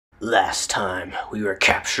Last time we were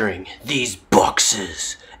capturing these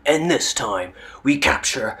boxes, and this time we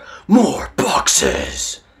capture more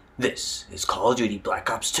boxes. This is Call of Duty Black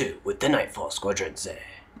Ops 2 with the Nightfall Squadron.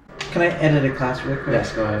 Can I edit a class real quick?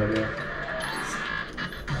 Yes, go ahead. Yeah.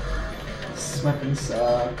 This weapon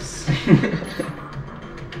sucks.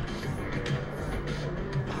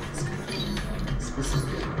 This is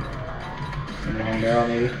good. Long barrel,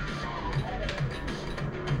 maybe.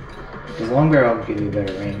 Because long barrel will give you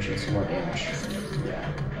better range and some more damage.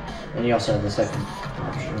 Yeah. And you also have the second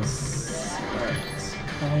option. Alright.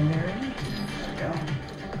 Primary. There we go.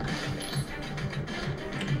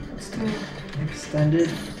 Let's do extended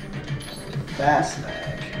fast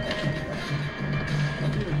mag.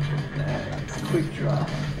 Quick draw.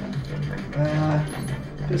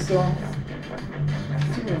 Pistol.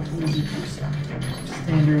 Easy pistol.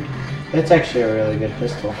 Standard. It's actually a really good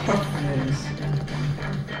pistol. It is.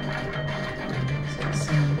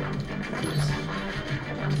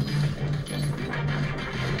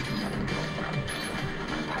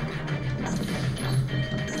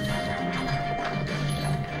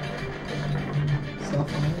 Cell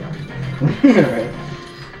phone. Right.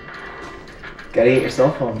 Gotta get your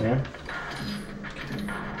cell phone, man.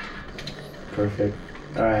 Perfect.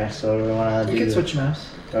 Alright, so we wanna do. You can switch maps.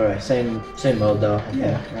 Alright, same mode though. I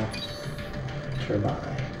Yeah. think. Yeah.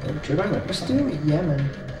 Turbine. Oh, turbine might be Let's fun. do Yemen.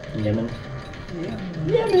 Yemen.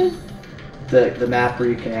 Yemen. The map where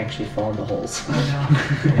you can actually fall into holes. I know.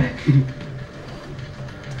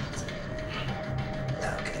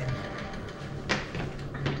 Okay.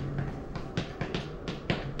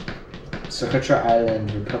 Socotra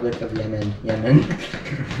Island, Republic of Yemen. Yemen.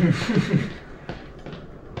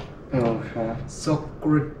 Oh,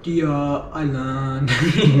 Socotra Island.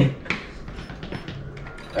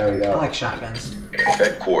 there we I go. like shotguns.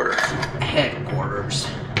 Headquarters. Headquarters.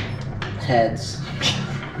 Heads.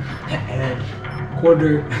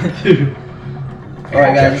 Quarter.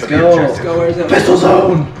 Alright guys, let's go. Let's go. Where's it? Pistol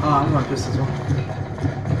zone! Oh, I'm going pistol zone.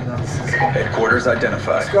 No, this is- Headquarters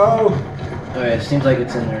identified. Let's go. Alright, it seems like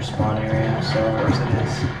it's in their spawn area, Of so. course it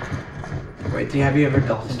is. Wait, have you ever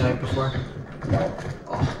dolphin dive before? No.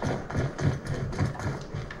 Oh.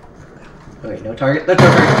 Wait, no target? No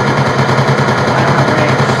target! I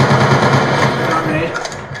don't have range.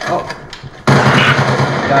 Oh.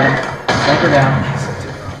 Got him. Sniper down.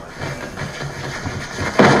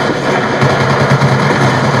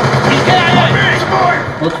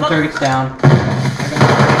 Multiple targets down.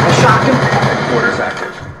 I shot him. Headquarters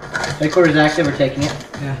active. Headquarters active, we're taking it.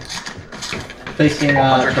 Yeah. Placing,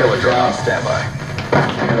 Hunter killer targets drone on out. standby.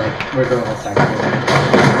 We're going with tactical.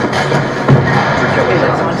 Hunter killer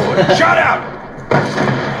drone deployed. Shot out!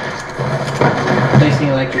 Placing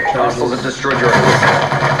electric Hostiles have charges. destroyed your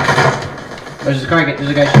equipment. There's a target, there's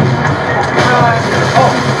a guy shooting.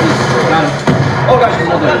 Oh! Got him. Oh gosh, there's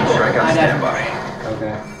another Lightning one. strike on I died. standby.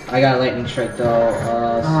 Okay. I got a lightning strike though.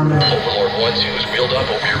 Oh no. Overlord 1-2 is wheeled up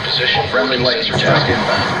over your position. Friendly lightning Sensor strike test.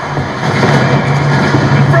 inbound.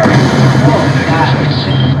 Oh, God.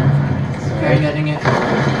 Okay, I'm getting it.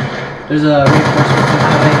 There's a reinforcement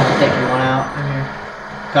coming. I'm taking one out. I'm here.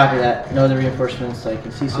 Copy that. No other reinforcements, so I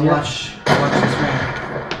can see I'll some. watch this ring.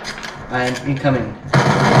 I'm incoming.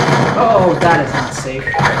 Oh, that is not safe.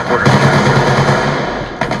 Headquarters captured.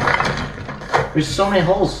 There's so many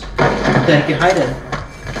holes that I can hide in.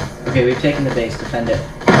 Okay, we've taken the base. Defend it.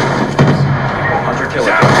 Hunter killer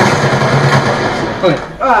drone Okay.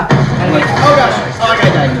 Ah! Wait. Oh gosh! Oh, I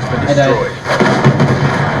died. I died.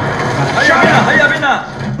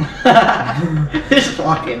 This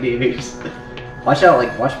fucking dudes. Watch out!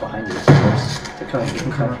 Like, watch behind you. They're coming.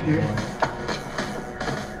 Come up here.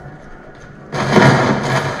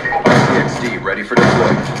 RCXD ready for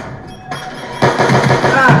deployment.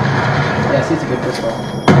 Ah! Yeah, see, it's a good pistol.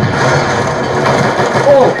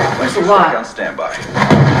 Oh! There's a Lightning strike on lot. standby.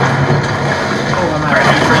 Oh, am I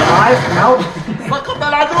alive? No.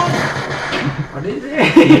 What is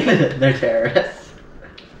it? They're terrorists.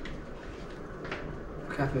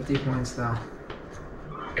 Got 50 points though.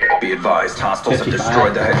 Be advised, hostiles have 55.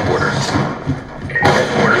 destroyed the headquarters.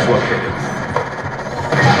 Headquarters located.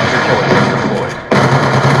 Hunter killer drone deployed.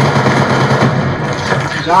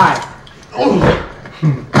 Die.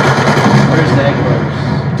 Where's the headquarters?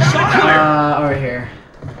 Over here.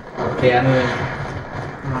 Okay, I'm moving.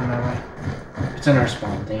 I'm on my way. It's in our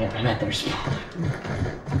spawn. Dang it, I'm at their spawn.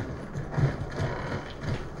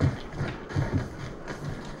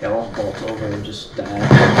 Yeah, we'll bolt over and just die. Oh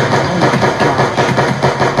my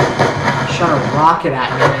gosh. Shot a rocket at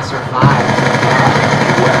me and I survived.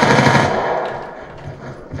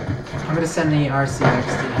 I'm gonna send the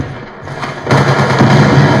RCXD.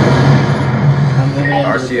 I'm moving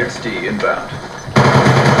RCXD inbound.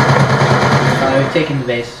 We've taken the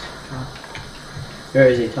base. There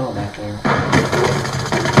is a tunnel back there.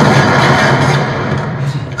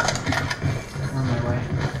 On my way.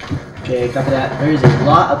 Okay, copy that. There is a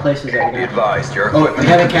lot of places that Be we advised, your Oh, equipment we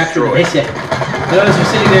has haven't been captured the destroyed. base yet. Those are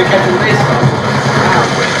sitting there capturing the base.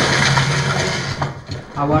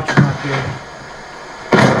 I'll watch from up here.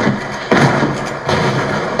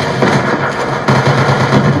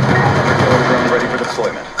 Drone ready for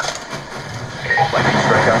deployment. Lightning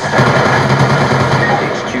strike on standby.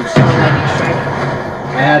 HQ secure. Lightning strike.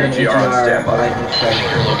 I have an AGR on AGR standby. lightning strike.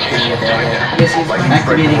 Your location timed out. Yes, he's Lightning mine.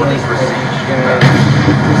 strike Activating orders laser. received. To confirm.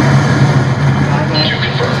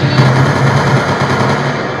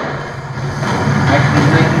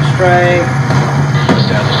 Activating lightning strike.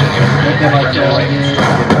 Establish any other Make them like friendly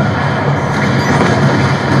that.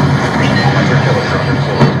 Hunter killer drone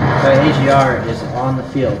deployed. The AGR is on the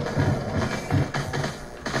field.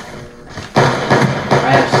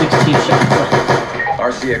 I have 16 shots left.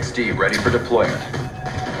 RCXD ready for deployment.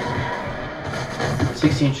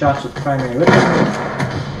 16 shots with primary weapon.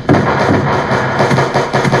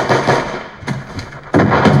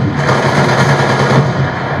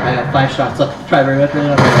 I have 5 shots left with primary weapon.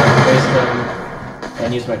 I'm going to waste them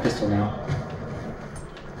and use my pistol now.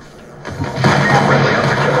 Friendly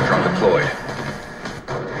hunter killer drone deployed.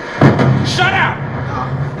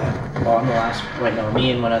 Oh, I'm the last. Wait, no, me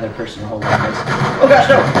and one other person holding this. Oh gosh,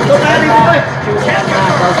 no! Don't let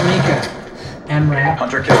me Mika. And Ram.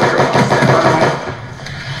 Hunter killer drone on standby.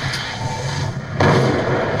 I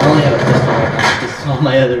only have a pistol right now because all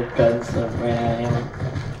my other guns ran out of ammo.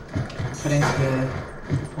 Putting to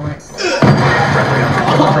the point. Friendly hunter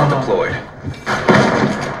killer drone deployed.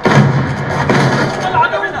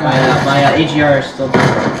 My AGR is still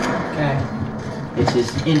Okay. it is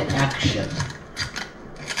in action.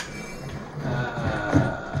 Do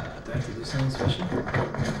I have to do something special?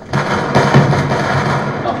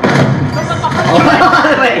 Oh,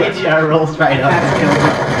 my AGR rolls right up. That's killed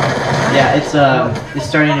Yeah, it's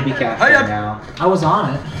starting to be captured now. it. I was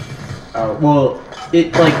on it. Well,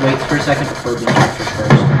 it like waits for a second before being captured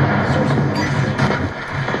first, and then it starts being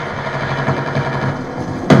captured.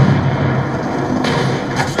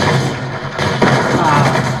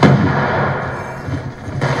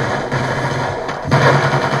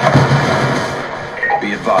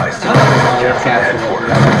 Be advised. Oh, yeah, captured it.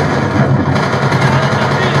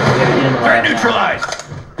 Yeah, eat him alive. Neutralized.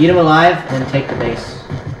 Eat him alive and take the base.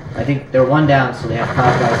 I think they're 1 down, so they have 5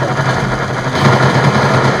 guys left.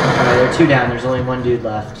 They're 2 down. There's only 1 dude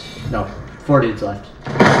left. No, 4 dudes left.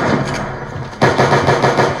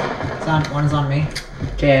 It's on. One is on me.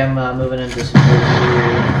 Okay, I'm moving into security.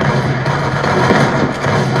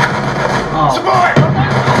 Oh.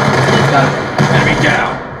 Got it. Enemy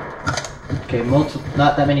down. Okay,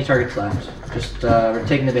 not that many targets left. Just we're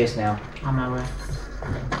taking the base now. On my way.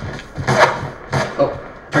 Oh,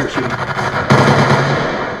 target shooting.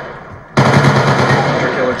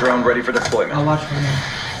 Hunter killer drone ready for deployment. I'll watch from here.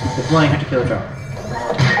 Deploying hunter killer drone.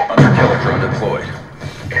 Hunter killer drone deployed.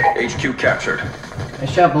 HQ captured.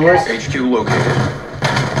 Nice job, boys. HQ located.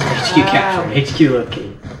 HQ captured. HQ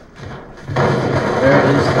located. Where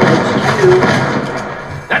is HQ?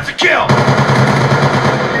 That's a kill.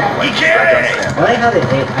 I like how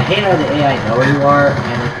I hate how the AI know where you are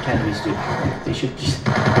and they pretend to be stupid. They should just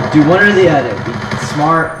do one or the other. Be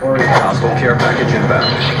smart or Hostile care package inbound.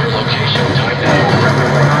 Establishing your location timed out.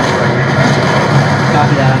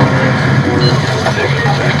 copy that.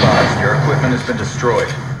 Be advised, your equipment has been destroyed.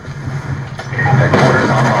 Headquarters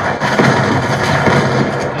online.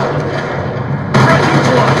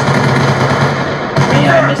 Man,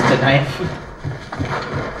 I missed a knife.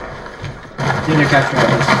 Dude, they're capturing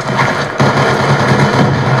us.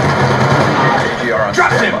 AGR on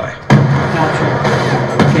standby.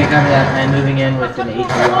 Okay, copy that. I'm moving in with an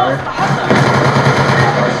AGR.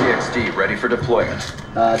 RCXD ready for deployment.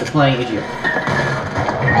 Deploying AGR.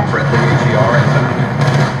 Friendly AGR inbound.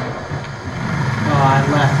 Oh, I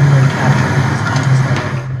left and we're captured.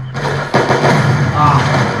 Ah.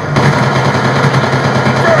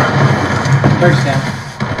 First down.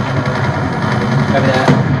 Copy that.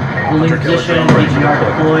 Holding Hunter killer position, drone ready for AGR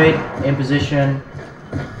deployment. deployed, in position,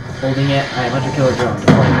 holding it. I am hunter killer drone.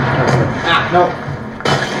 Deploying hunter killer drone. Ah, no!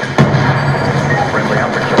 Friendly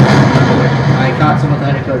hunter killer drone deployed. I caught someone with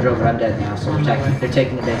the hunter killer drone, but I'm dead now, so they're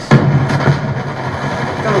taking the base.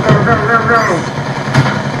 Go, go, go, go, go!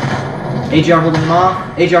 AGR holding them off.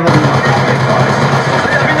 AGR holding them off.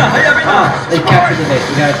 Ah, they captured the base.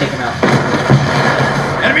 We gotta take them out.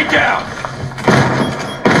 Enemy down.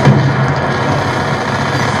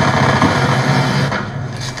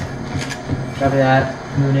 Copy that.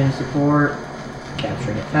 Moon in support.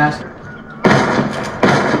 Capturing it faster.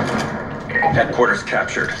 Headquarters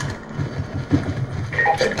captured.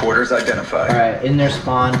 Headquarters identified. Alright, in their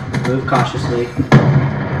spawn. Move cautiously.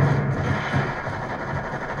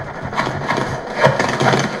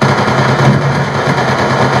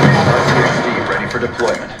 RCXD ready for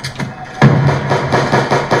deployment.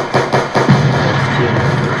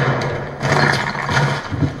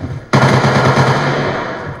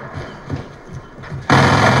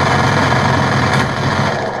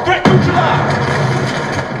 Threat neutralized!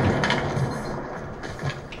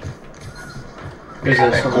 There's a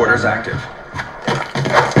Headquarters active.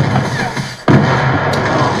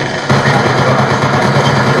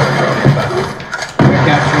 We're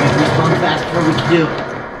capturing it. Respawn fast before we can do.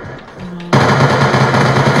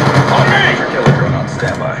 Killer drone on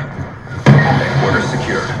standby. Headquarters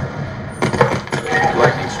secured.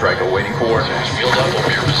 Lightning strike awaiting coordinates. Field up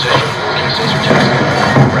over your position. Working sensor task.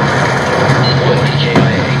 Deployment KIA.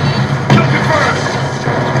 Kill confirmed!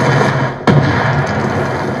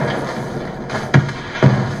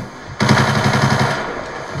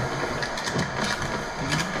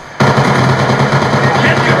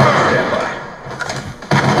 Standby.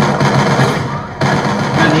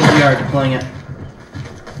 Got an AGR deploying it.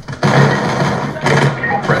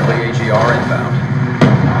 Friendly AGR inbound.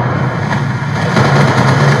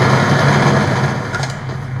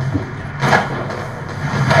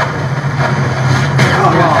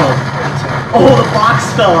 Oh, the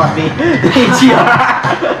box fell on me. The AGR.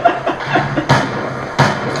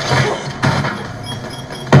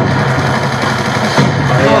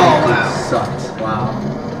 Oh, wow. Sucked. Wow.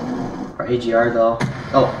 Our AGR though.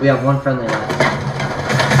 Oh, we have one friendly left.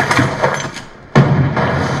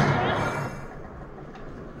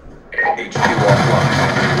 HQ offline.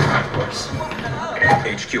 Of course.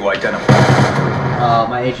 HQ identified.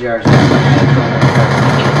 My AGR is.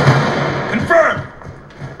 Confirmed!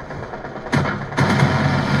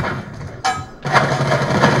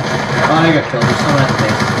 Oh, I got killed. There's someone at the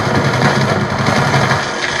base.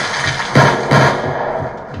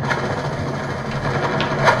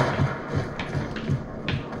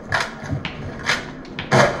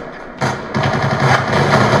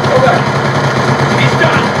 He's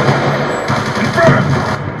done! Confirmed!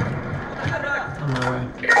 On my way.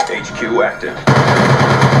 HQ active.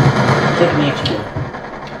 Take me HQ.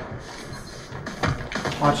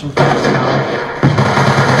 Watching fast now.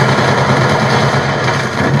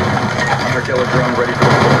 Hunter killer drone ready for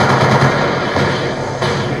deployment.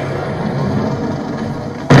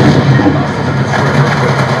 Hostiles have destroyed your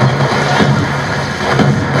equipment.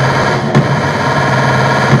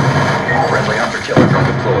 Friendly hunter killer drone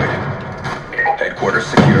deployed. Headquarters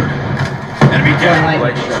secured. Enemy down.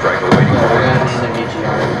 Lightning strike awaiting Yeah, we're coordinates. gonna need an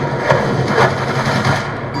AGR.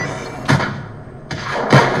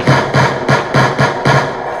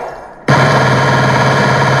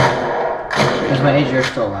 Is my AGR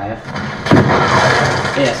still alive?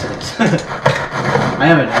 Yes, it is. I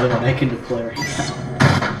have another one I can deploy right now.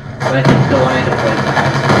 But I think the one I deployed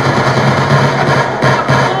dies.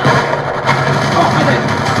 Oh, I died.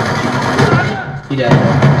 He died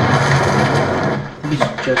though. He's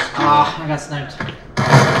just... Ah, I got sniped.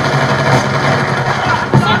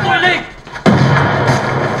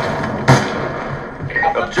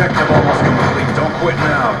 Objective almost complete. Don't quit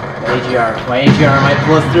now. My AGR might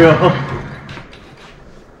blow through.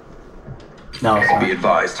 No, it's not. Be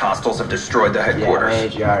advised, hostiles have destroyed the Yeah, headquarters. my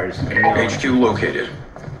AGR is... no. HQ located.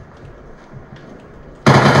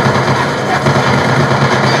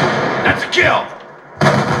 That's a kill!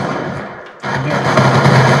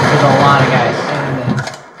 There's a lot of guys.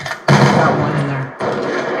 And got one in there.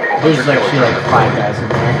 There's actually like 5 guys in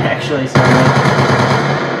there, actually, so...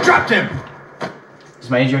 Dropped him! Is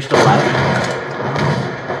my AGR still alive?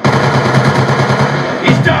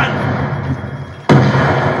 He's done!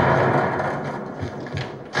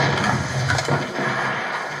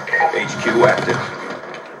 HQ active.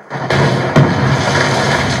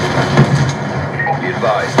 Be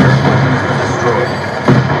advised, your equipment has been destroyed.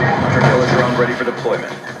 Hunter killer drone ready for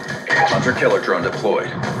deployment. Hunter killer drone deployed.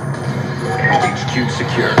 HQ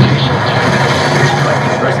secure.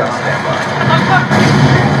 Lightning strike on standby.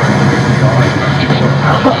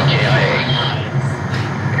 KIA.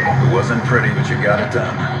 It wasn't pretty, but you got it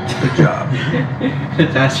done. Good job.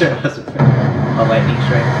 That sure wasn't fair. A lightning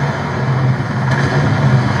strike.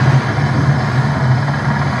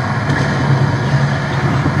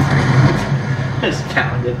 Just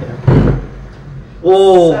pounded him.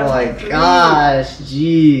 Oh my gosh,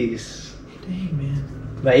 jeez. Dang, man.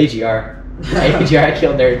 My AGR. I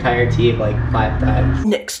killed their entire team like 5 times.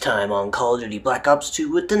 Next time on Call of Duty Black Ops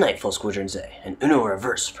 2 with the Nightfall Squadron Z, an Uno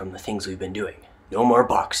reverse from the things we've been doing. No more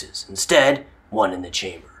boxes. Instead, one in the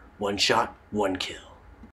chamber. One shot, one kill.